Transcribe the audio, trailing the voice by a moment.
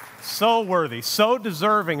so worthy, so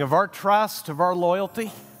deserving of our trust, of our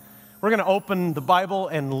loyalty. We're going to open the Bible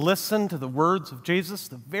and listen to the words of Jesus,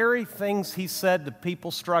 the very things he said to people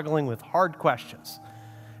struggling with hard questions,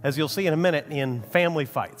 as you'll see in a minute in family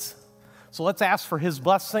fights. So let's ask for his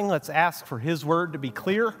blessing. Let's ask for his word to be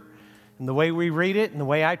clear in the way we read it and the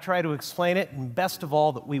way I try to explain it, and best of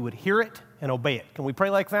all, that we would hear it and obey it. Can we pray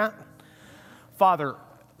like that? Father,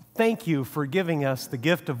 thank you for giving us the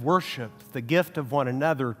gift of worship, the gift of one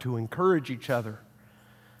another, to encourage each other,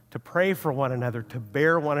 to pray for one another, to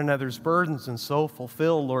bear one another's burdens, and so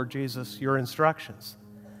fulfill, Lord Jesus, your instructions.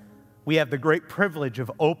 We have the great privilege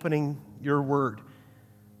of opening your word,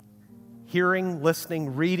 hearing,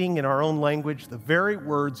 listening, reading in our own language the very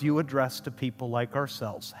words you address to people like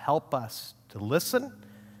ourselves. Help us to listen,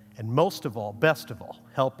 and most of all, best of all,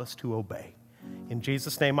 help us to obey. In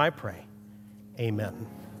Jesus' name I pray, amen.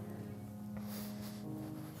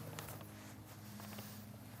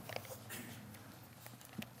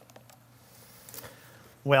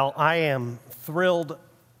 Well, I am thrilled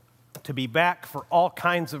to be back for all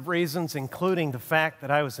kinds of reasons, including the fact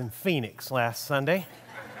that I was in Phoenix last Sunday.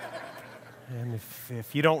 And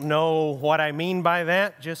if you don't know what I mean by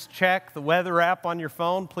that, just check the weather app on your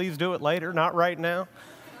phone. Please do it later, not right now.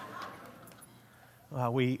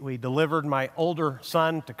 We delivered my older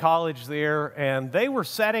son to college there, and they were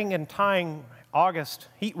setting and tying August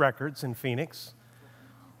heat records in Phoenix.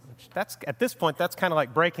 At this point, that's kind of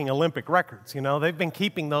like breaking Olympic records, you know. They've been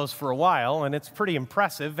keeping those for a while, and it's pretty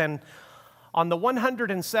impressive. And on the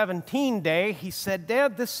 117 day, he said,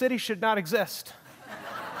 "Dad, this city should not exist."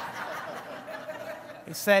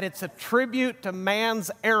 He said, "It's a tribute to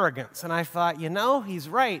man's arrogance." And I thought, you know, he's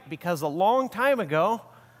right, because a long time ago,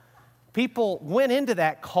 people went into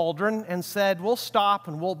that cauldron and said, "We'll stop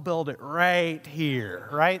and we'll build it right here,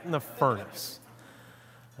 right in the furnace."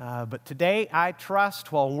 But today, I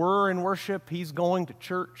trust while we're in worship, he's going to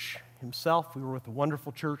church himself. We were with a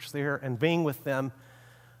wonderful church there, and being with them,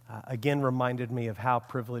 again, reminded me of how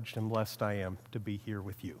privileged and blessed I am to be here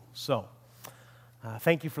with you. So,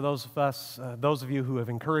 thank you for those of you who have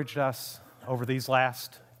encouraged us over these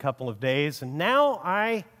last couple of days. And now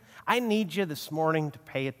I need you this morning to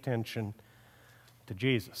pay attention to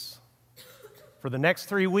Jesus. For the next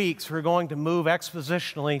 3 weeks, we're going to move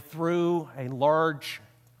expositionally through a large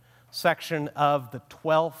section of the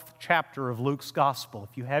 12th chapter of Luke's Gospel.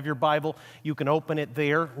 If you have your Bible, you can open it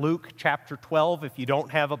there, Luke chapter 12. If you don't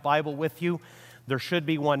have a Bible with you, there should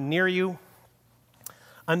be one near you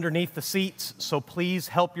underneath the seats, so please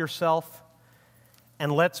help yourself,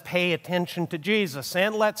 and let's pay attention to Jesus,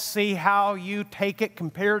 and let's see how you take it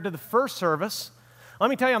compared to the first service. Let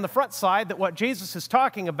me tell you on the front side that what Jesus is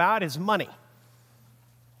talking about is money.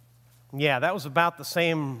 Yeah, that was about the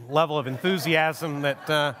same level of enthusiasm that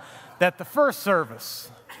the first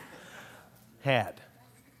service had.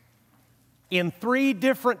 In 3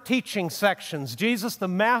 different teaching sections, Jesus, the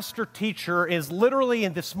master teacher, is literally,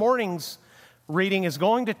 in this morning's reading, is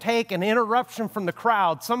going to take an interruption from the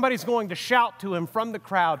crowd. Somebody's going to shout to him from the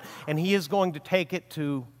crowd, and he is going to take it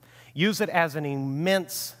to use it as an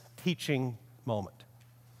immense teaching moment.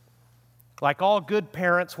 Like all good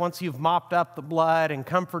parents, once you've mopped up the blood and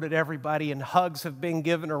comforted everybody and hugs have been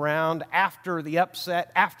given around after the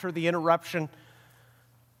upset, after the interruption,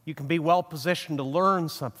 you can be well positioned to learn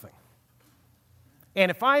something. And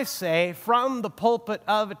if I say from the pulpit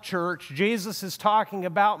of a church, Jesus is talking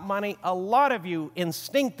about money, a lot of you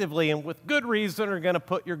instinctively and with good reason are going to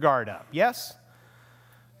put your guard up. Yes?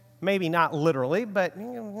 Maybe not literally, but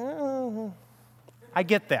I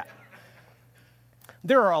get that.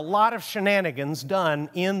 There are a lot of shenanigans done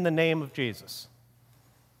in the name of Jesus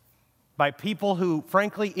by people who,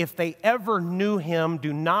 frankly, if they ever knew him,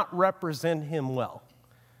 do not represent him well.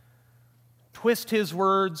 Twist his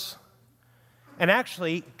words and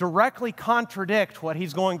actually directly contradict what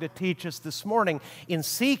he's going to teach us this morning in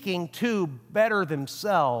seeking to better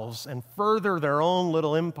themselves and further their own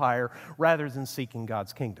little empire rather than seeking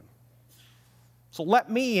God's kingdom. So let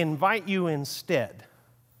me invite you instead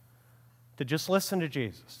to just listen to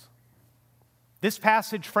Jesus. This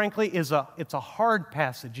passage, frankly, it's a hard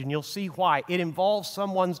passage, and you'll see why. It involves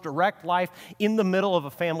someone's direct life in the middle of a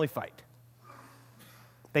family fight.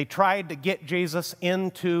 They tried to get Jesus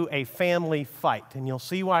into a family fight, and you'll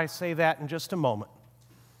see why I say that in just a moment.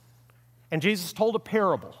 And Jesus told a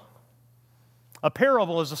parable. A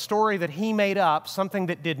parable is a story that he made up, something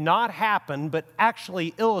that did not happen, but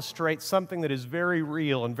actually illustrates something that is very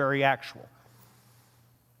real and very actual.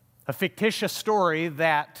 A fictitious story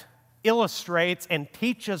that illustrates and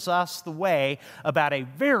teaches us the way about a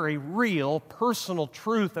very real personal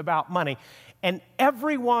truth about money. And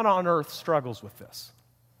everyone on earth struggles with this.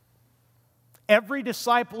 Every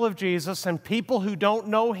disciple of Jesus and people who don't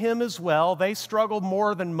know him as well, they struggle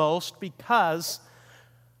more than most because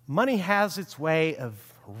money has its way of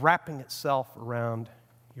wrapping itself around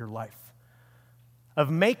your life, of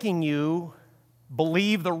making you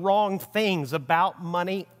believe the wrong things about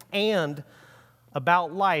money and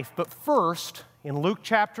about life. But first, in Luke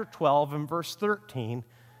chapter 12 and verse 13,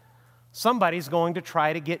 somebody's going to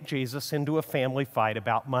try to get Jesus into a family fight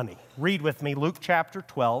about money. Read with me Luke chapter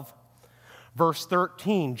 12, verse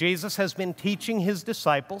 13. Jesus has been teaching his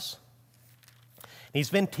disciples. He's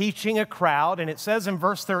been teaching a crowd, and it says in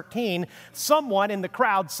verse 13, someone in the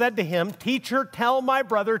crowd said to him, "Teacher, tell my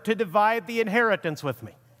brother to divide the inheritance with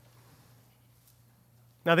me."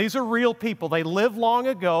 Now, these are real people. They lived long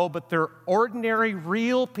ago, but they're ordinary,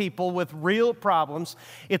 real people with real problems.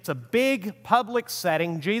 It's a big public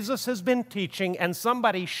setting. Jesus has been teaching, and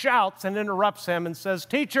somebody shouts and interrupts him and says,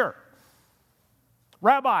 "Teacher,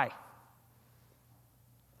 Rabbi,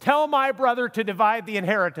 tell my brother to divide the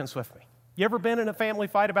inheritance with me." You ever been in a family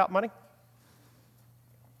fight about money?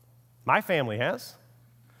 My family has.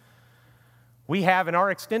 We have in our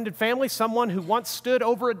extended family someone who once stood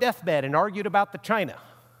over a deathbed and argued about the china,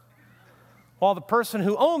 while the person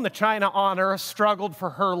who owned the china on her struggled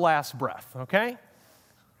for her last breath, okay?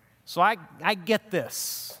 So I get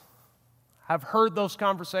this. I've heard those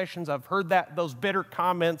conversations. I've heard those bitter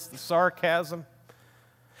comments, the sarcasm.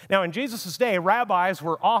 Now, in Jesus' day, rabbis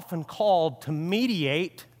were often called to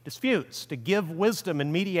mediate disputes, to give wisdom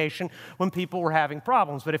and mediation when people were having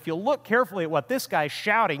problems. But if you look carefully at what this guy's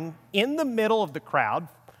shouting in the middle of the crowd,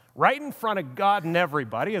 right in front of God and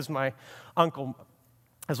everybody, as one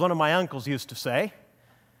of my uncles used to say,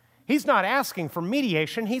 he's not asking for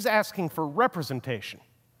mediation, he's asking for representation.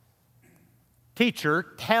 "Teacher,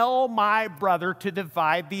 tell my brother to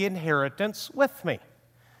divide the inheritance with me."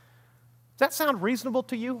 Does that sound reasonable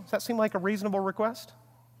to you? Does that seem like a reasonable request?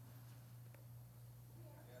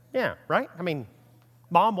 Yeah, right? I mean,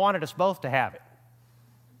 Mom wanted us both to have it.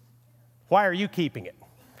 Why are you keeping it?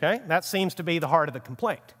 Okay, that seems to be the heart of the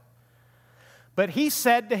complaint. But he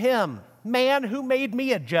said to him, "Man, who made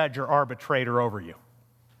me a judge or arbitrator over you?"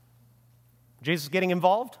 Jesus getting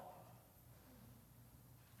involved?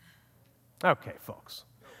 Okay, folks.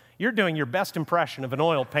 You're doing your best impression of an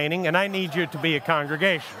oil painting, and I need you to be a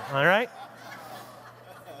congregation, all right?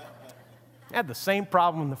 I had the same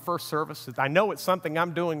problem in the first service. I know it's something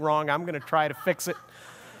I'm doing wrong. I'm going to try to fix it.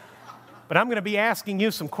 But I'm going to be asking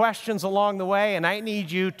you some questions along the way, and I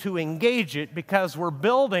need you to engage it because we're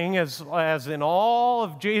building, as in all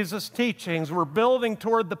of Jesus' teachings, we're building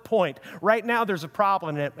toward the point. Right now, there's a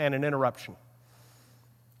problem and an interruption.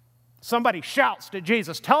 Somebody shouts to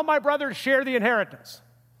Jesus, "Tell my brother to share the inheritance."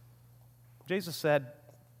 Jesus said,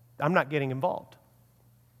 "I'm not getting involved.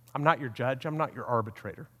 I'm not your judge. I'm not your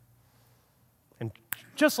arbitrator." And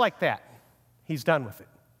just like that, he's done with it.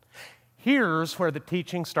 Here's where the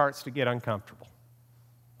teaching starts to get uncomfortable.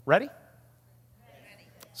 Ready?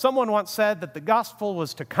 Someone once said that the gospel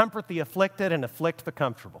was to comfort the afflicted and afflict the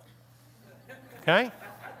comfortable. Okay?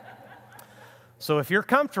 So if you're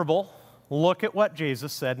comfortable, look at what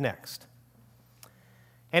Jesus said next.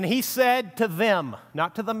 And he said to them,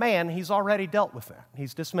 not to the man, he's already dealt with that.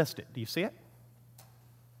 He's dismissed it. Do you see it?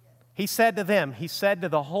 He said to them, he said to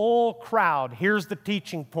the whole crowd, here's the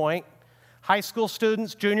teaching point. High school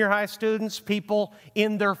students, junior high students, people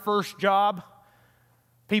in their first job,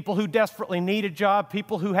 people who desperately need a job,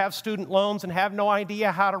 people who have student loans and have no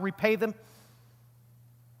idea how to repay them.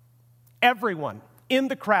 Everyone in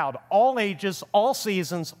the crowd, all ages, all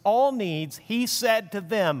seasons, all needs, he said to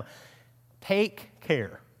them, take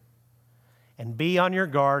care and be on your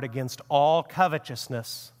guard against all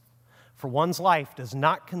covetousness, for one's life does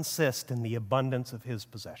not consist in the abundance of his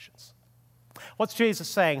possessions. What's Jesus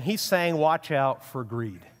saying? He's saying, watch out for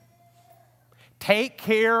greed. Take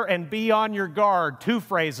care and be on your guard. Two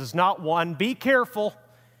phrases, not one. Be careful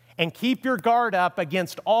and keep your guard up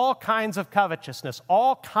against all kinds of covetousness,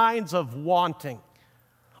 all kinds of wanting,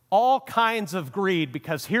 all kinds of greed.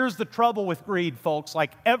 Because here's the trouble with greed, folks.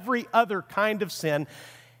 Like every other kind of sin,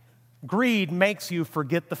 greed makes you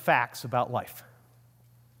forget the facts about life.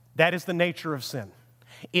 That is the nature of sin.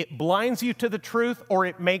 It blinds you to the truth, or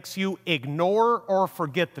it makes you ignore or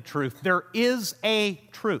forget the truth. There is a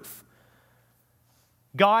truth.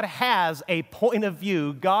 God has a point of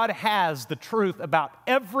view. God has the truth about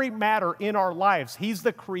every matter in our lives. He's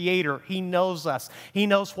the creator. He knows us. He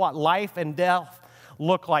knows what life and death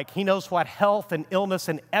look like. He knows what health and illness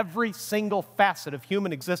and every single facet of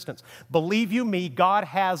human existence. Believe you me, God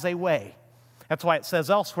has a way. That's why it says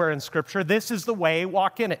elsewhere in Scripture, this is the way,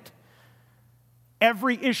 walk in it.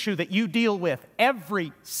 Every issue that you deal with,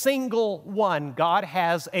 every single one, God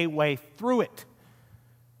has a way through it.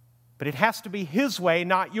 But it has to be His way,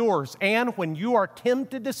 not yours. And when you are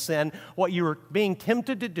tempted to sin, what you're being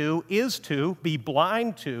tempted to do is to be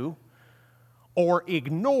blind to, or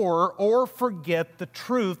ignore, or forget the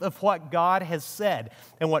truth of what God has said.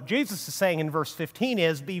 And what Jesus is saying in verse 15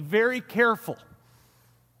 is, be very careful.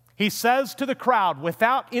 He says to the crowd,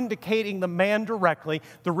 without indicating the man directly,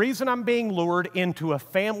 the reason I'm being lured into a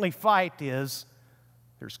family fight is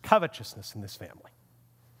there's covetousness in this family.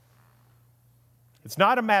 It's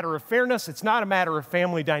not a matter of fairness. It's not a matter of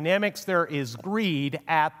family dynamics. There is greed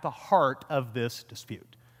at the heart of this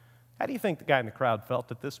dispute. How do you think the guy in the crowd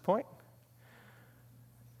felt at this point?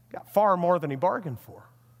 Got far more than he bargained for.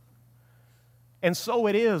 And so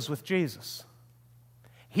it is with Jesus.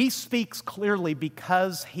 He speaks clearly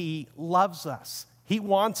because He loves us. He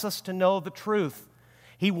wants us to know the truth.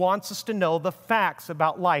 He wants us to know the facts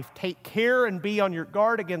about life. Take care and be on your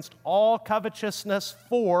guard against all covetousness,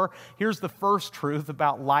 for here's the first truth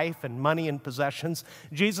about life and money and possessions.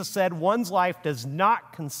 Jesus said one's life does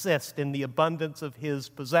not consist in the abundance of his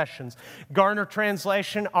possessions. Garner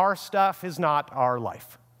translation, our stuff is not our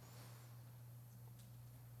life.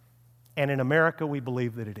 And in America, we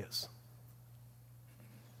believe that it is.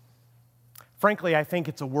 Frankly, I think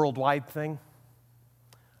it's a worldwide thing.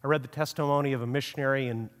 I read the testimony of a missionary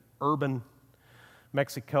in urban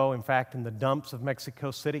Mexico, in fact, in the dumps of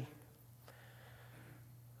Mexico City.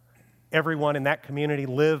 Everyone in that community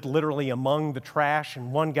lived literally among the trash,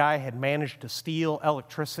 and one guy had managed to steal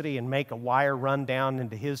electricity and make a wire run down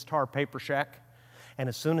into his tar paper shack. And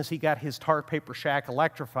as soon as he got his tar paper shack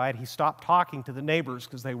electrified, he stopped talking to the neighbors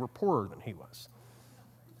because they were poorer than he was.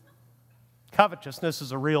 Covetousness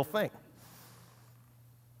is a real thing.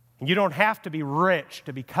 And you don't have to be rich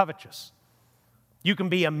to be covetous. You can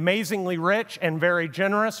be amazingly rich and very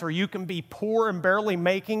generous, or you can be poor and barely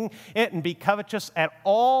making it and be covetous at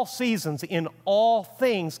all seasons, in all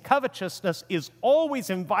things. Covetousness is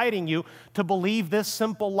always inviting you to believe this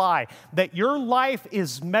simple lie, that your life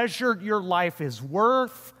is measured, your life is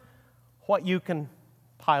worth what you can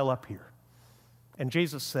pile up here. And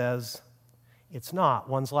Jesus says, it's not.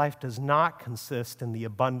 One's life does not consist in the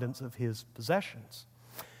abundance of his possessions.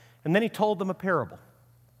 And then he told them a parable.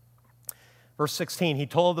 Verse 16, he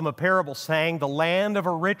told them a parable saying, the land of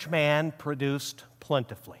a rich man produced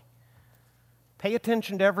plentifully. Pay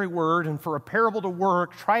attention to every word, and for a parable to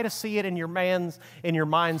work, try to see it in your mind's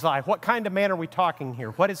eye. What kind of man are we talking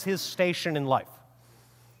here? What is his station in life?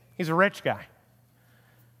 He's a rich guy.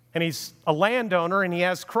 And he's a landowner, and he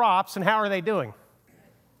has crops, and how are they doing?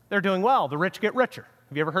 They're doing well. The rich get richer.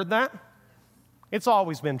 Have you ever heard that? It's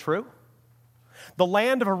always been true. The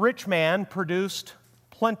land of a rich man produced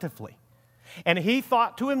plentifully. And he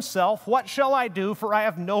thought to himself, what shall I do, for I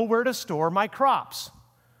have nowhere to store my crops?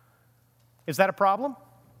 Is that a problem?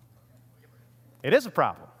 It is a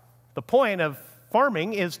problem. The point of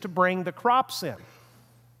farming is to bring the crops in.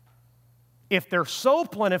 If they're so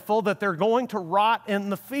plentiful that they're going to rot in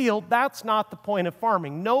the field, that's not the point of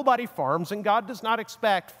farming. Nobody farms, and God does not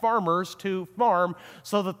expect farmers to farm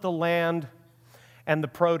so that the land and the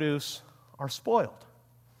produce are spoiled.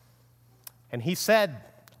 And he said,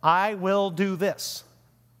 I will do this.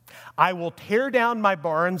 I will tear down my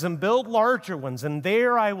barns and build larger ones, and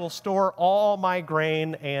there I will store all my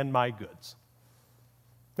grain and my goods.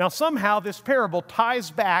 Now, somehow this parable ties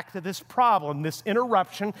back to this problem, this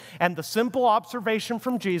interruption, and the simple observation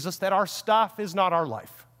from Jesus that our stuff is not our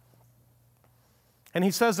life. And he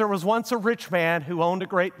says there was once a rich man who owned a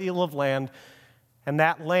great deal of land, and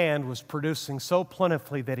that land was producing so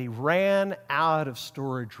plentifully that he ran out of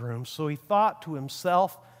storage room. So he thought to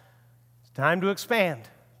himself, it's time to expand.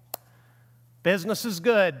 Business is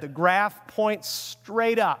good. The graph points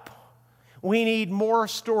straight up. We need more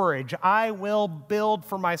storage. I will build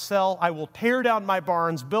for myself. I will tear down my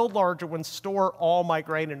barns, build larger ones, store all my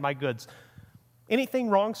grain and my goods. Anything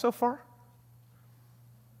wrong so far?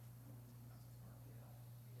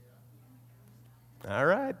 All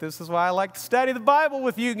right, this is why I like to study the Bible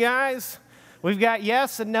with you guys. We've got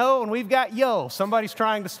yes and no, and we've got yo. Somebody's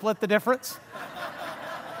trying to split the difference.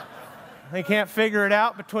 They can't figure it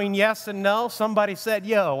out between yes and no. Somebody said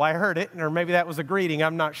yo, I heard it, or maybe that was a greeting,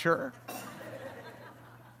 I'm not sure.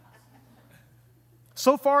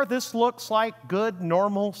 So far, this looks like good,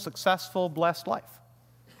 normal, successful, blessed life.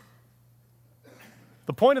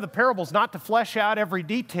 The point of the parable is not to flesh out every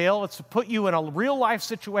detail. It's to put you in a real-life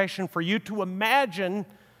situation for you to imagine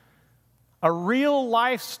a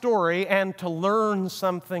real-life story and to learn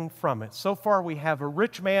something from it. So far, we have a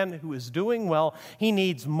rich man who is doing well. He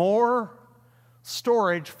needs more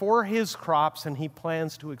storage for his crops, and he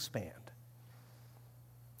plans to expand.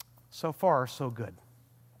 So far, so good.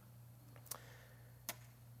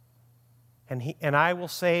 And I will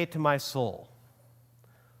say to my soul,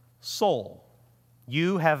 soul,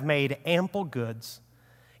 you have made ample goods.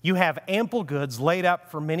 You have ample goods laid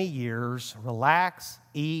up for many years. Relax,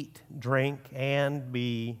 eat, drink, and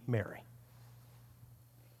be merry.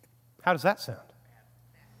 How does that sound?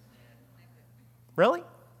 Really?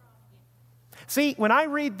 See, when I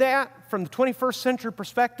read that from the 21st century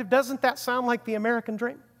perspective, doesn't that sound like the American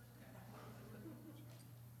dream?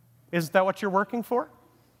 Isn't that what you're working for?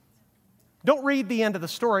 Don't read the end of the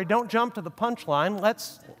story. Don't jump to the punchline.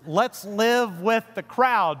 Let's live with the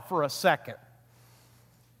crowd for a second.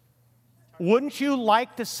 Wouldn't you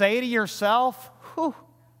like to say to yourself, whew,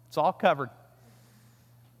 it's all covered.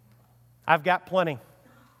 I've got plenty.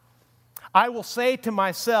 I will say to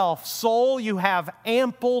myself, soul, you have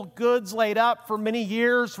ample goods laid up for many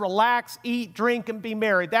years. Relax, eat, drink, and be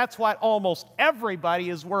merry. That's what almost everybody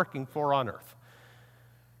is working for on earth.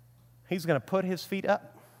 He's going to put his feet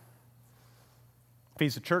up. If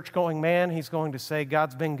he's a church-going man, he's going to say,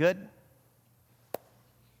 God's been good.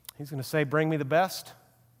 He's going to say, bring me the best,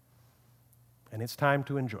 and it's time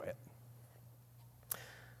to enjoy it.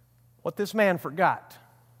 What this man forgot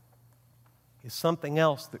is something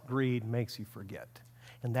else that greed makes you forget,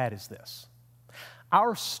 and that is this.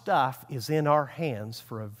 Our stuff is in our hands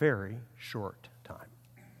for a very short time.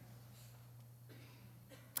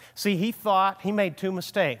 See, he made two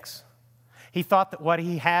mistakes. He thought that what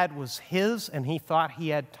he had was his, and he thought he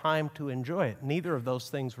had time to enjoy it. Neither of those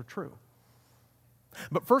things were true.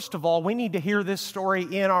 But first of all, we need to hear this story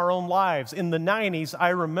in our own lives. In the 90s, I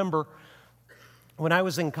remember when I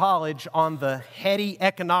was in college on the heady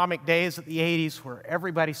economic days of the 80s where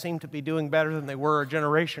everybody seemed to be doing better than they were a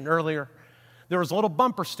generation earlier, there was a little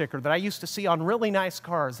bumper sticker that I used to see on really nice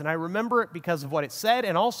cars, and I remember it because of what it said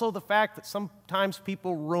and also the fact that sometimes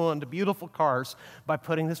people ruined beautiful cars by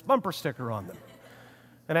putting this bumper sticker on them.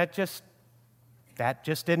 And that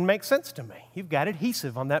just didn't make sense to me. You've got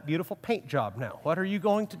adhesive on that beautiful paint job now. What are you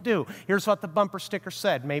going to do? Here's what the bumper sticker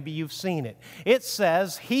said. Maybe you've seen it. It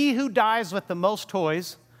says, he who dies with the most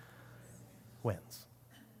toys wins.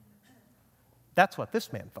 That's what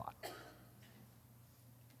this man thought.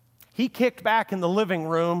 He kicked back in the living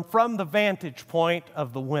room from the vantage point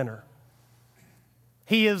of the winner.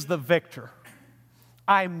 He is the victor.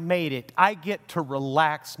 I made it. I get to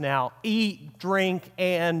relax now. Eat, drink,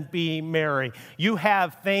 and be merry. You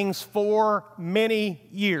have things for many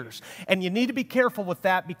years. And you need to be careful with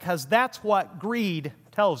that because that's what greed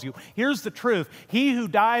tells you. Here's the truth. He who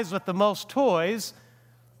dies with the most toys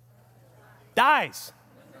dies.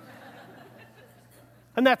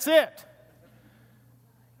 And that's it.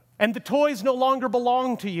 And the toys no longer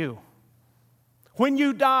belong to you. When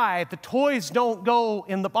you die, the toys don't go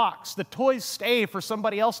in the box. The toys stay for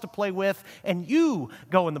somebody else to play with, and you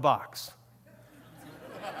go in the box.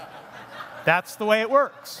 That's the way it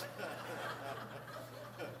works.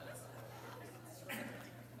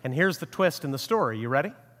 And here's the twist in the story. You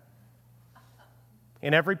ready?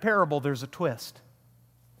 In every parable, there's a twist.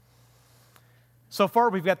 So far,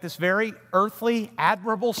 we've got this very earthly,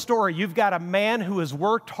 admirable story. You've got a man who has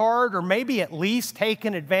worked hard or maybe at least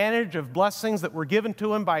taken advantage of blessings that were given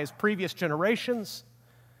to him by his previous generations.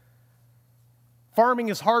 Farming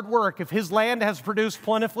is hard work. If his land has produced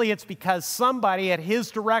plentifully, it's because somebody at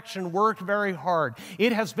his direction worked very hard.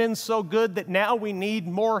 It has been so good that now we need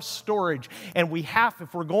more storage. And we have,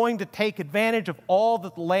 if we're going to take advantage of all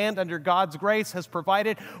that the land under God's grace has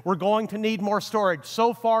provided, we're going to need more storage.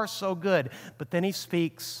 So far, so good. But then he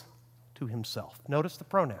speaks to himself. Notice the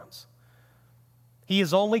pronouns. He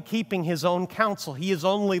is only keeping his own counsel. He is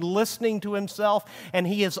only listening to himself, and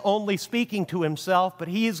he is only speaking to himself, but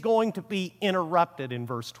he is going to be interrupted in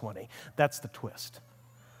verse 20. That's the twist.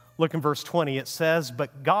 Look in verse 20. It says,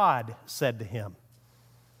 "But God said to him,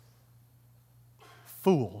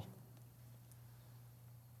 'Fool.'"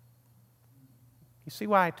 You see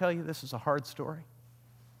why I tell you this is a hard story?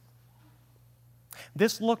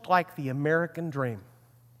 This looked like the American dream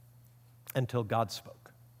until God spoke.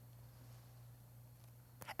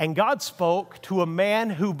 And God spoke to a man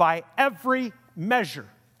who by every measure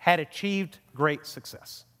had achieved great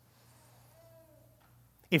success.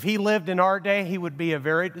 If he lived in our day, he would be a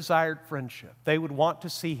very desired friendship. They would want to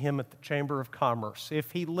see him at the Chamber of Commerce.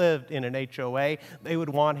 If he lived in an HOA, they would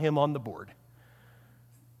want him on the board.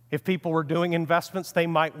 If people were doing investments, they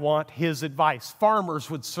might want his advice. Farmers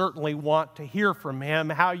would certainly want to hear from him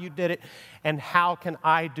how you did it and how can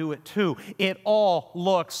I do it too. It all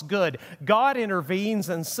looks good. God intervenes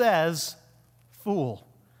and says, "Fool."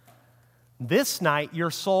 This night your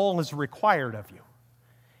soul is required of you,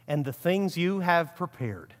 and the things you have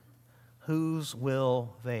prepared, whose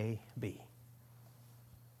will they be?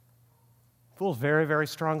 Fool's very, very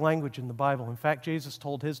strong language in the Bible. In fact, Jesus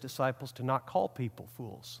told his disciples to not call people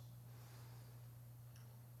fools.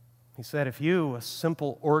 He said, if you, a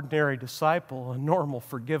simple, ordinary disciple, a normal,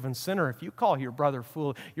 forgiven sinner, if you call your brother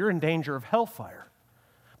fool, you're in danger of hellfire.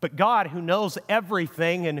 But God, who knows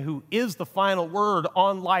everything and who is the final word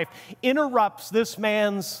on life, interrupts this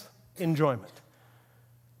man's enjoyment.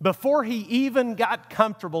 Before he even got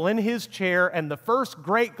comfortable in his chair and the first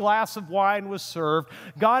great glass of wine was served,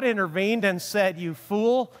 God intervened and said, you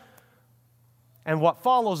fool. And what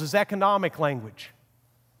follows is economic language.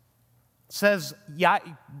 It says, yeah,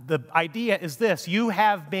 the idea is this: you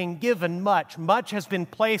have been given much. Much has been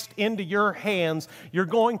placed into your hands. You're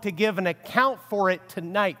going to give an account for it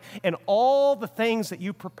tonight. And all the things that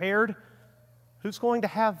you prepared, who's going to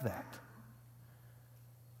have that?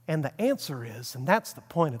 And the answer is, and that's the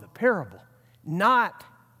point of the parable, not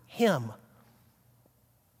him.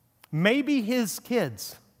 Maybe his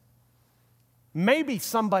kids. Maybe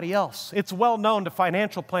somebody else. It's well known to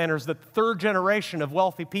financial planners that the third generation of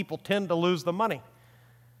wealthy people tend to lose the money.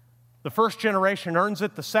 The first generation earns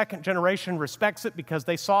it. The second generation respects it because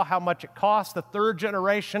they saw how much it costs. The third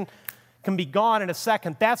generation can be gone in a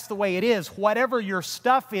second. That's the way it is. Whatever your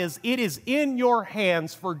stuff is, it is in your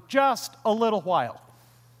hands for just a little while.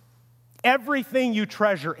 Everything you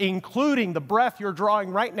treasure, including the breath you're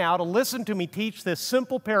drawing right now to listen to me teach this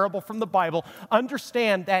simple parable from the Bible,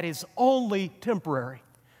 understand that is only temporary.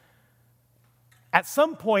 At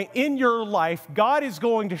some point in your life, God is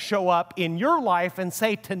going to show up in your life and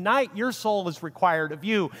say, tonight your soul is required of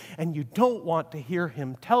you, and you don't want to hear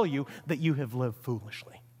him tell you that you have lived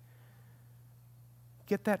foolishly.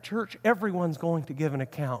 Get that, church? Everyone's going to give an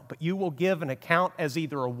account, but you will give an account as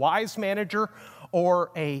either a wise manager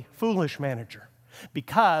or a foolish manager.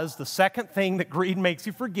 Because the second thing that greed makes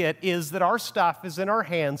you forget is that our stuff is in our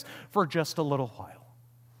hands for just a little while.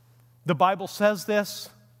 The Bible says this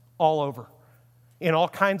all over, in all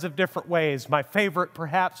kinds of different ways. My favorite,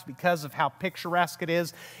 perhaps because of how picturesque it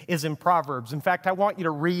is in Proverbs. In fact, I want you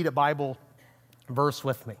to read a Bible verse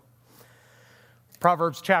with me.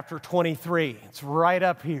 Proverbs chapter 23. It's right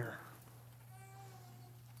up here.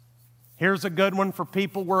 Here's a good one for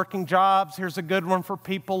people working jobs. Here's a good one for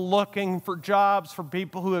people looking for jobs, for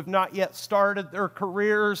people who have not yet started their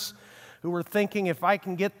careers, who are thinking, if I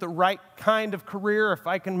can get the right kind of career, if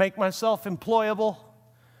I can make myself employable,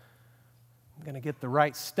 I'm going to get the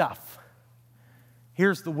right stuff.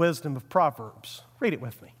 Here's the wisdom of Proverbs. Read it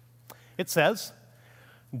with me. It says,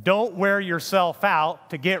 don't wear yourself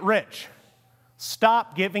out to get rich.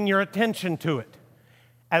 Stop giving your attention to it.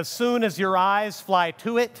 As soon as your eyes fly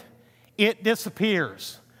to it, it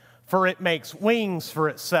disappears, for it makes wings for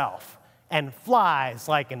itself and flies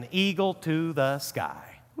like an eagle to the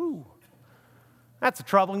sky. Ooh, that's a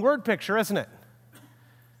troubling word picture, isn't it?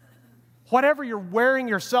 Whatever you're wearing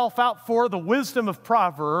yourself out for, the wisdom of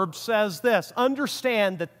Proverbs says this: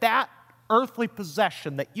 understand that earthly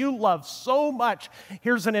possession that you love so much,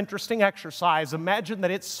 here's an interesting exercise. Imagine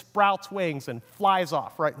that it sprouts wings and flies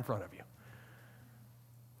off right in front of you.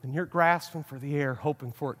 And you're grasping for the air,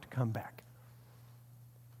 hoping for it to come back.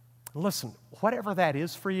 Listen, whatever that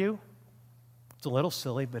is for you, it's a little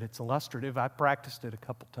silly, but it's illustrative. I practiced it a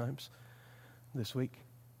couple times this week.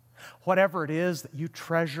 Whatever it is that you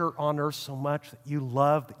treasure on earth so much, that you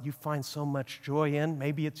love, that you find so much joy in,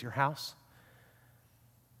 maybe it's your house.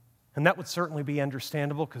 And that would certainly be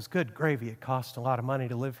understandable because, good gravy, it costs a lot of money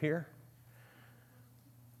to live here.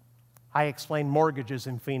 I explained mortgages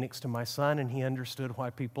in Phoenix to my son, and he understood why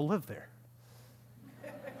people live there.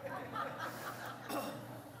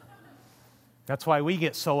 That's why we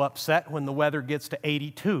get so upset when the weather gets to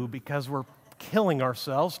 82, because we're killing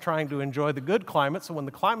ourselves trying to enjoy the good climate. So when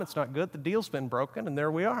the climate's not good, the deal's been broken, and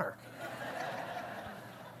there we are.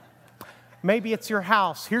 Maybe it's your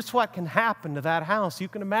house. Here's what can happen to that house. You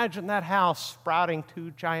can imagine that house sprouting two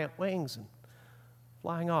giant wings and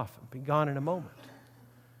flying off and be gone in a moment.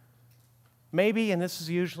 Maybe, and this is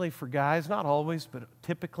usually for guys, not always, but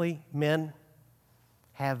typically men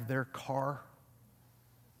have their car.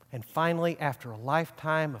 And finally, after a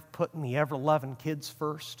lifetime of putting the ever-loving kids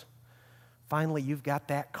first, finally you've got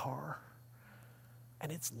that car.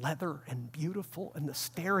 And it's leather and beautiful, and the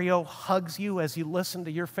stereo hugs you as you listen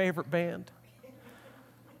to your favorite band.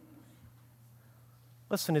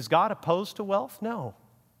 Listen, is God opposed to wealth? No.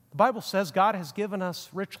 The Bible says God has given us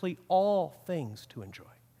richly all things to enjoy.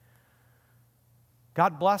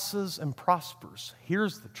 God blesses and prospers.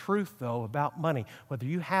 Here's the truth, though, about money. Whether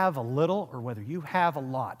you have a little or whether you have a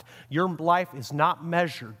lot, your life is not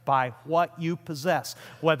measured by what you possess.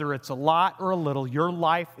 Whether it's a lot or a little, your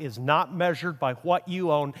life is not measured by what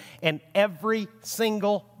you own, and every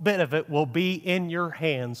single bit of it will be in your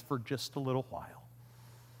hands for just a little while.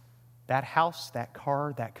 That house, that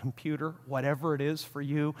car, that computer, whatever it is for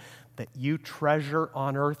you that you treasure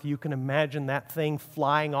on earth, you can imagine that thing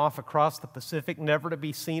flying off across the Pacific, never to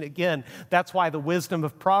be seen again. That's why the wisdom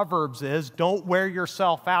of Proverbs is, don't wear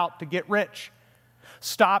yourself out to get rich.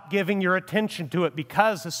 Stop giving your attention to it,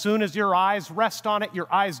 because as soon as your eyes rest on it,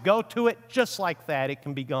 your eyes go to it, just like that, it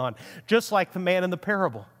can be gone. Just like the man in the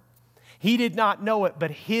parable. He did not know it,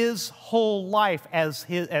 but his whole life as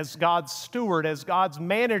God's steward, as God's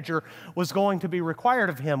manager, was going to be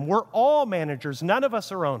required of him. We're all managers. None of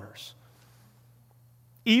us are owners.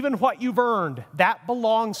 Even what you've earned, that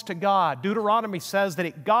belongs to God. Deuteronomy says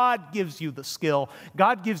that God gives you the skill.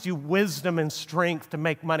 God gives you wisdom and strength to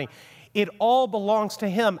make money. It all belongs to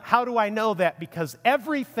Him. How do I know that? Because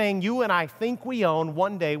everything you and I think we own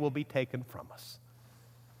one day will be taken from us.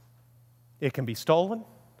 It can be stolen.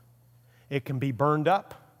 It can be burned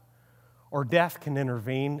up, or death can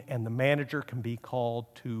intervene, and the manager can be called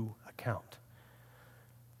to account.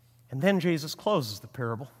 And then Jesus closes the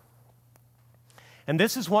parable. And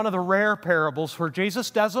this is one of the rare parables where Jesus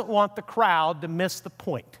doesn't want the crowd to miss the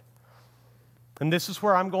point. And this is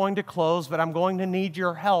where I'm going to close, but I'm going to need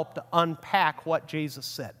your help to unpack what Jesus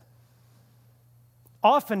said.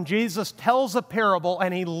 Often Jesus tells a parable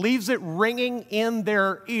and He leaves it ringing in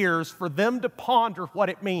their ears for them to ponder what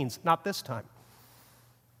it means. Not this time.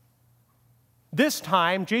 This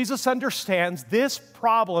time, Jesus understands this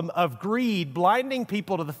problem of greed blinding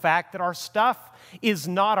people to the fact that our stuff is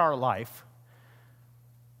not our life,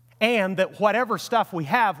 and that whatever stuff we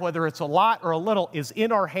have, whether it's a lot or a little, is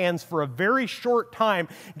in our hands for a very short time.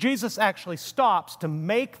 Jesus actually stops to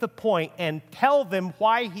make the point and tell them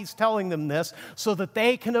why He's telling them this so that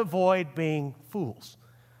they can avoid being fools.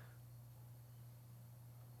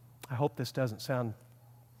 I hope this doesn't sound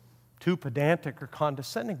too pedantic or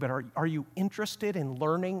condescending, but are you interested in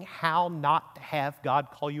learning how not to have God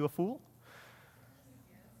call you a fool?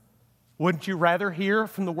 Wouldn't you rather hear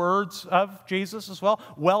from the words of Jesus as well?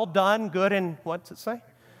 Well done, good and, what's it say?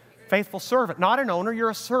 Faithful servant. Not an owner,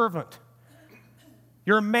 you're a servant.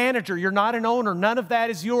 You're a manager, you're not an owner. None of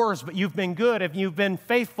that is yours, but you've been good and you've been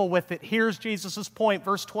faithful with it. Here's Jesus' point,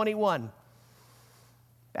 verse 21.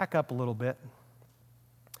 Back up a little bit.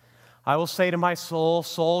 I will say to my soul,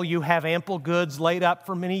 soul, you have ample goods laid up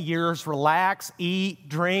for many years. Relax, eat,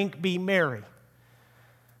 drink, be merry.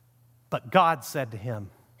 But God said to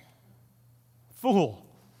him, fool,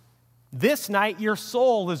 this night your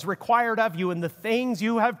soul is required of you, and the things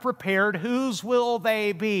you have prepared, whose will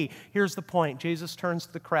they be? Here's the point. Jesus turns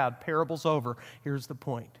to the crowd. Parable's over. Here's the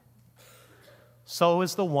point. So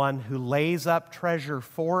is the one who lays up treasure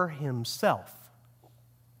for himself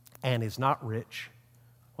and is not rich.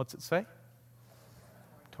 What's it say?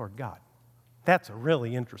 Toward God. That's a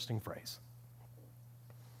really interesting phrase.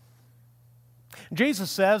 Jesus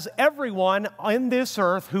says everyone in this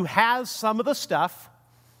earth who has some of the stuff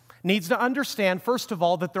needs to understand, first of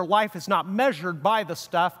all, that their life is not measured by the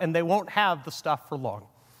stuff and they won't have the stuff for long.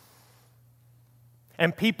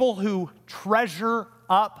 And people who treasure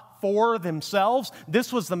up for themselves,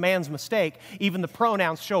 this was the man's mistake. Even the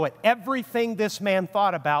pronouns show it. Everything this man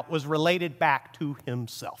thought about was related back to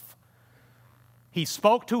himself. He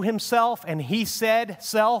spoke to himself and he said,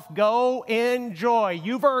 self, go enjoy.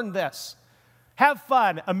 You've earned this. Have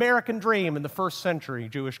fun. American dream in the first century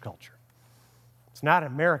Jewish culture. It's not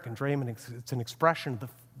an American dream, and it's an expression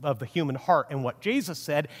of the human heart. And what Jesus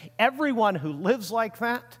said, everyone who lives like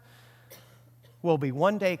that will be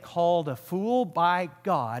one day called a fool by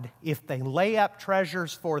God if they lay up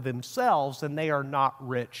treasures for themselves and they are not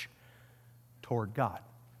rich toward God.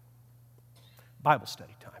 Bible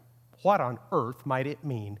study time. What on earth might it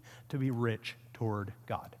mean to be rich toward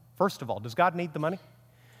God? First of all, does God need the money?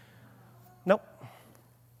 Nope.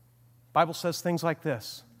 Bible says things like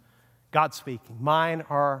this. God speaking, mine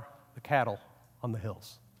are the cattle on the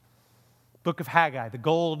hills. Book of Haggai, the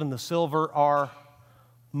gold and the silver are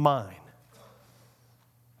mine.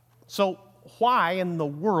 So why in the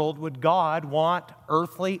world would God want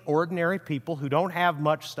earthly, ordinary people who don't have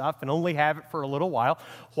much stuff and only have it for a little while?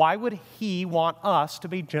 Why would He want us to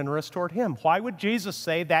be generous toward Him? Why would Jesus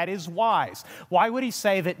say that is wise? Why would He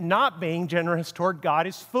say that not being generous toward God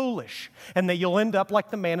is foolish and that you'll end up like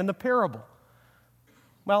the man in the parable?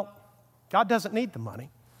 Well, God doesn't need the money,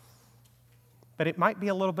 but it might be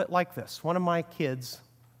a little bit like this. One of my kids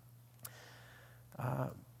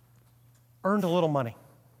earned a little money.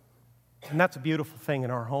 And that's a beautiful thing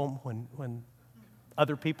in our home when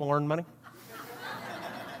other people earn money.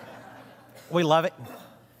 We love it.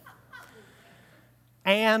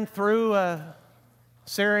 And through a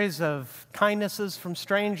series of kindnesses from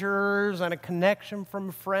strangers and a connection from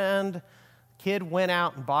a friend, the kid went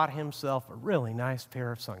out and bought himself a really nice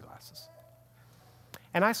pair of sunglasses.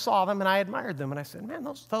 And I saw them and I admired them and I said, man,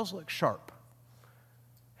 those look sharp.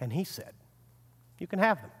 And he said, you can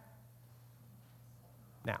have them.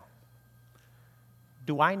 Now,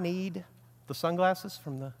 do I need the sunglasses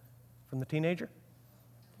from the teenager?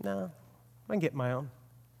 No, I can get my own.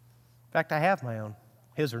 In fact, I have my own.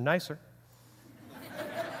 His are nicer.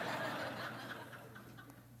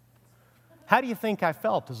 How do you think I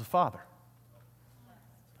felt as a father?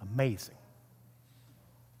 Amazing.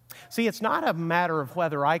 See, it's not a matter of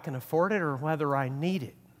whether I can afford it or whether I need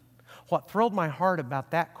it. What thrilled my heart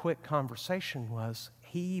about that quick conversation was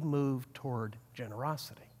he moved toward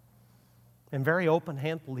generosity and very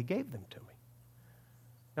open-handedly gave them to me.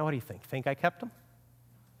 Now, what do you think? Think I kept them?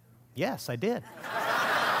 Yes, I did.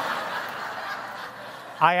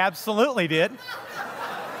 I absolutely did.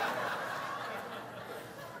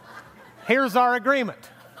 Here's our agreement.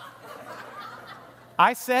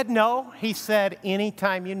 I said no. He said,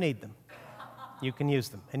 anytime you need them, you can use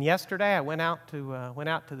them. And yesterday I went out to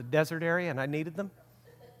the desert area and I needed them.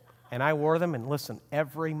 And I wore them, and listen,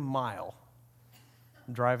 every mile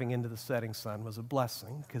driving into the setting sun was a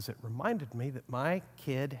blessing because it reminded me that my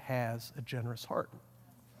kid has a generous heart.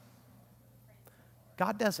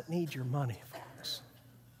 God doesn't need your money, folks.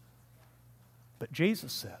 But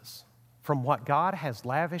Jesus says, from what God has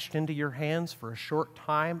lavished into your hands for a short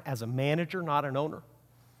time as a manager, not an owner,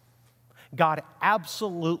 God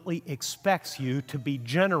absolutely expects you to be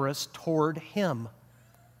generous toward Him.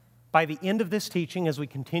 By the end of this teaching, as we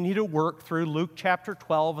continue to work through Luke chapter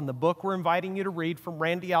 12, and the book we're inviting you to read from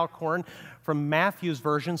Randy Alcorn from Matthew's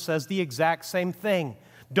version says the exact same thing.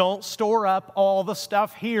 Don't store up all the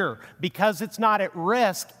stuff here because it's not at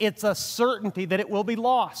risk. It's a certainty that it will be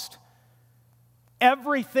lost.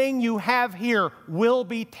 Everything you have here will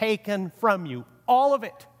be taken from you. All of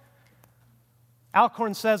it.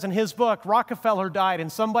 Alcorn says in his book, Rockefeller died,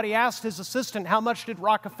 and somebody asked his assistant, how much did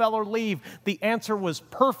Rockefeller leave? The answer was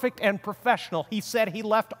perfect and professional. He said he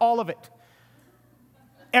left all of it.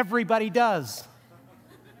 Everybody does.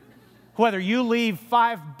 Whether you leave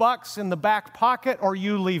 $5 in the back pocket or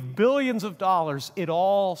you leave billions of dollars, it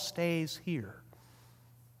all stays here.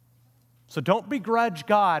 So don't begrudge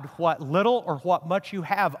God what little or what much you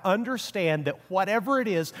have. Understand that whatever it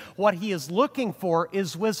is, what He is looking for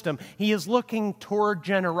is wisdom. He is looking toward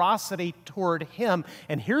generosity toward Him.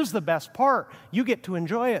 And here's the best part. You get to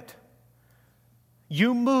enjoy it.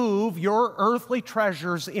 You move your earthly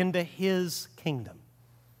treasures into His kingdom.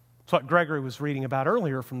 It's what Gregory was reading about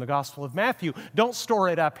earlier from the Gospel of Matthew. Don't store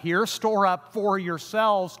it up here. Store up for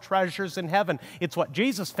yourselves treasures in heaven. It's what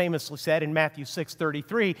Jesus famously said in Matthew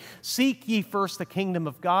 6:33. Seek ye first the kingdom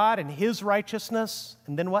of God and His righteousness.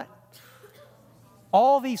 And then what?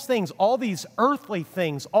 All these things, all these earthly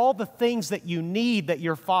things, all the things that you need, that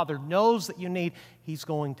your Father knows that you need, He's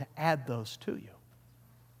going to add those to you.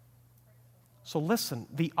 So listen,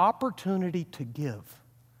 the opportunity to give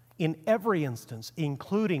in every instance,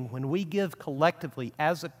 including when we give collectively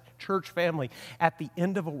as a church family at the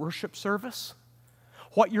end of a worship service,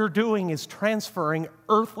 what you're doing is transferring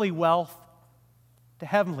earthly wealth to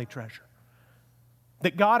heavenly treasure.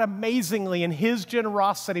 That God amazingly in His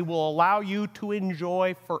generosity will allow you to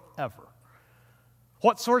enjoy forever.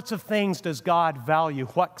 What sorts of things does God value?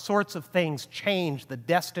 What sorts of things change the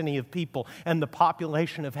destiny of people and the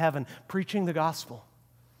population of heaven? Preaching the gospel.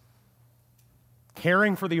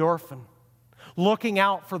 Caring for the orphan, looking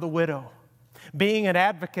out for the widow, being an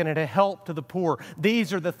advocate and a help to the poor.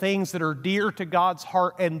 These are the things that are dear to God's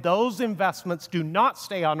heart, and those investments do not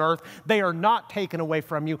stay on earth. They are not taken away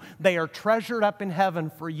from you. They are treasured up in heaven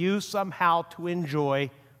for you somehow to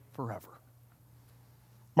enjoy forever.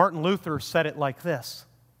 Martin Luther said it like this.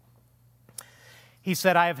 He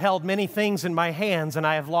said, I have held many things in my hands, and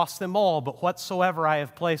I have lost them all, but whatsoever I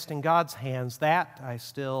have placed in God's hands, that I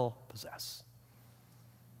still possess.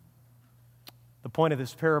 The point of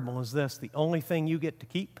this parable is this: the only thing you get to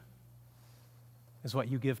keep is what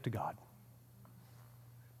you give to God.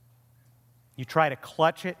 You try to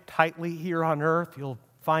clutch it tightly here on earth, you'll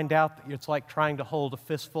find out that it's like trying to hold a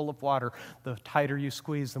fistful of water. The tighter you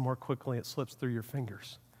squeeze, the more quickly it slips through your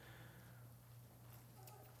fingers.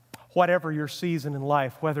 Whatever your season in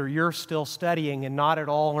life, whether you're still studying and not at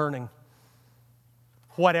all earning,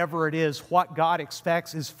 whatever it is, what God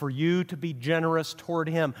expects is for you to be generous toward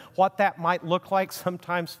Him. What that might look like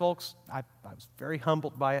sometimes, folks, I was very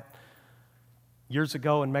humbled by it. Years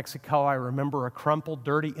ago in Mexico, I remember a crumpled,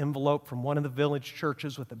 dirty envelope from one of the village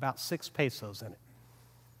churches with about 6 pesos in it.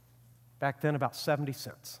 Back then, about 70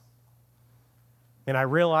 cents. And I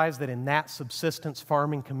realized that in that subsistence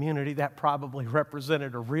farming community, that probably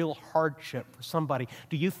represented a real hardship for somebody.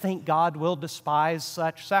 Do you think God will despise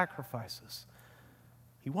such sacrifices?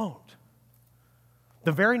 He won't.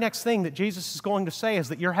 The very next thing that Jesus is going to say is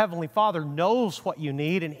that your Heavenly Father knows what you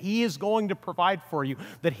need and He is going to provide for you,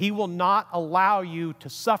 that He will not allow you to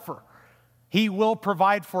suffer. He will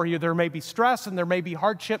provide for you. There may be stress and there may be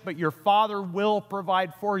hardship, but your Father will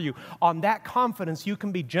provide for you. On that confidence, you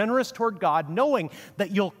can be generous toward God, knowing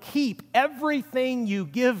that you'll keep everything you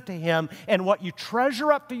give to Him and what you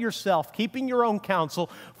treasure up to yourself, keeping your own counsel,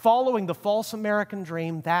 following the false American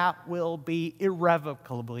dream, that will be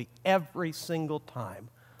irrevocably, every single time,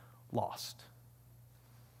 lost.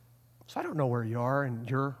 So I don't know where you are in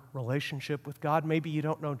your relationship with God. Maybe you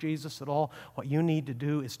don't know Jesus at all. What you need to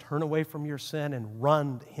do is turn away from your sin and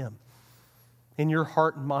run to Him in your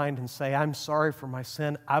heart and mind and say, I'm sorry for my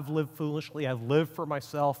sin. I've lived foolishly. I've lived for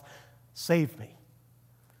myself. Save me.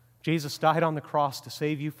 Jesus died on the cross to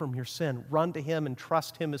save you from your sin. Run to Him and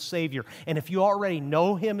trust Him as Savior. And if you already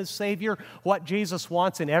know Him as Savior, what Jesus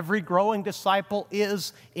wants in every growing disciple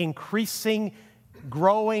is increasing,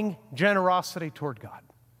 growing generosity toward God.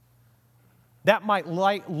 That might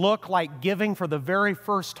look like giving for the very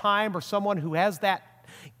first time, or someone who has that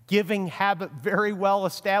giving habit very well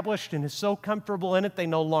established and is so comfortable in it they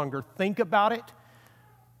no longer think about it.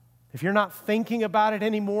 If you're not thinking about it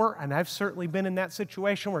anymore, and I've certainly been in that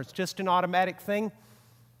situation where it's just an automatic thing,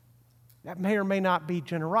 that may or may not be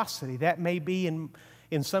generosity. That may be,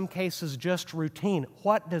 in some cases, just routine.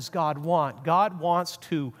 What does God want? God wants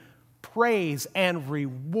to praise and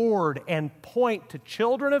reward and point to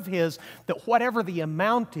children of His that whatever the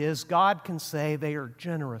amount is, God can say they are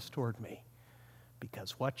generous toward me,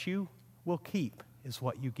 because what you will keep is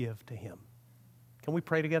what you give to Him. Can we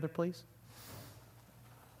pray together, please?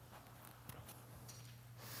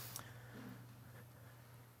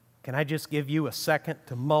 Can I just give you a second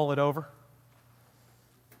to mull it over?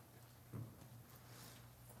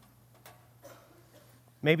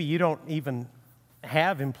 Maybe you don't even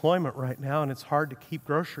have employment right now, and it's hard to keep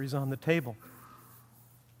groceries on the table.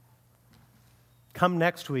 Come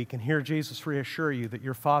next week and hear Jesus reassure you that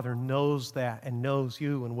your Father knows that and knows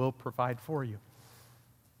you and will provide for you.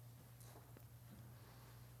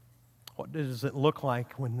 What does it look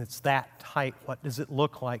like when it's that tight? What does it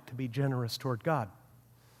look like to be generous toward God?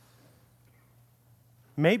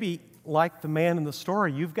 Maybe, like the man in the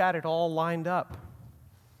story, you've got it all lined up.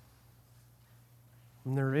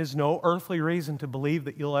 And there is no earthly reason to believe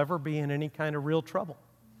that you'll ever be in any kind of real trouble.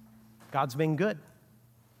 God's been good.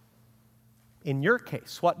 In your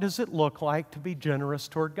case, what does it look like to be generous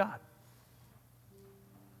toward God?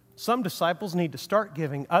 Some disciples need to start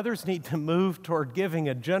giving. Others need to move toward giving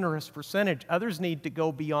a generous percentage. Others need to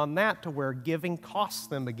go beyond that to where giving costs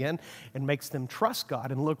them again and makes them trust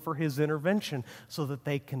God and look for His intervention so that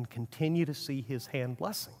they can continue to see His hand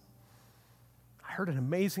blessing. I heard an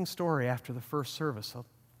amazing story after the first service. I'd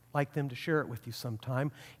like them to share it with you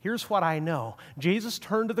sometime. Here's what I know. Jesus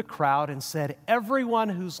turned to the crowd and said, everyone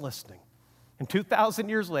who's listening, and 2,000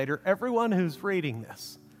 years later, everyone who's reading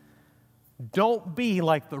this, don't be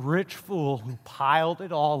like the rich fool who piled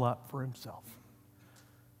it all up for himself.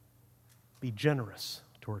 Be generous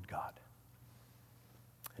toward God.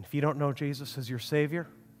 And if you don't know Jesus as your Savior,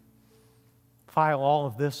 file all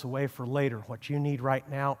of this away for later. What you need right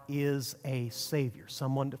now is a Savior,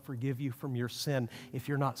 someone to forgive you from your sin. If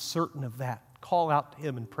you're not certain of that, call out to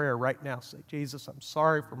Him in prayer right now. Say, Jesus, I'm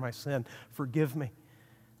sorry for my sin. Forgive me.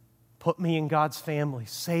 Put me in God's family.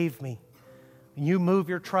 Save me. When you move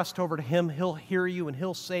your trust over to Him, He'll hear you and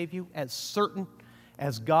He'll save you as certain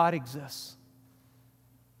as God exists.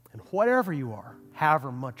 And whatever you are,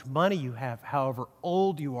 however much money you have, however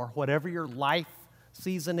old you are, whatever your life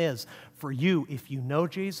season is, for you, if you know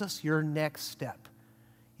Jesus, your next step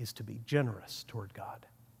is to be generous toward God.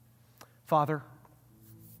 Father,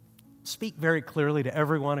 speak very clearly to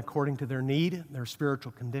everyone according to their need, their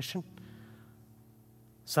spiritual condition.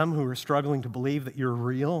 Some who are struggling to believe that you're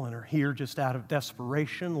real and are here just out of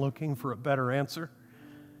desperation, looking for a better answer.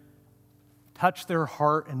 Touch their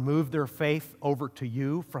heart and move their faith over to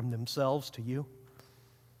you, from themselves to you.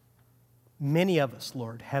 Many of us,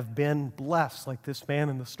 Lord, have been blessed like this man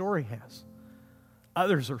in the story has.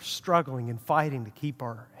 Others are struggling and fighting to keep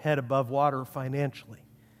our head above water financially.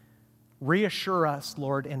 Reassure us,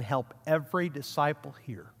 Lord, and help every disciple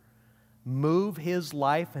here move his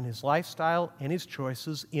life and his lifestyle and his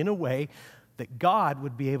choices in a way that God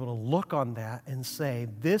would be able to look on that and say,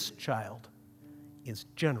 this child is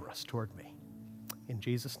generous toward me. In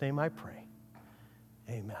Jesus' name I pray.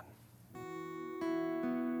 Amen.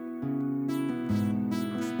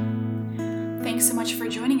 Thanks so much for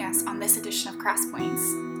joining us on this edition of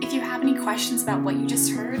Crosspoints. If you have any questions about what you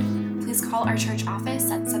just heard, please call our church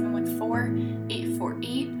office at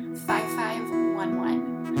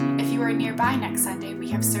 714-848-5511. If you are nearby next Sunday, we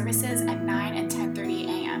have services at 9 and 10:30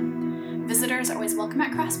 a.m. Visitors are always welcome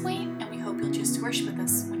at Crosspoint, and we hope you'll choose to worship with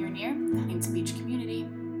us when you're near, nothing to be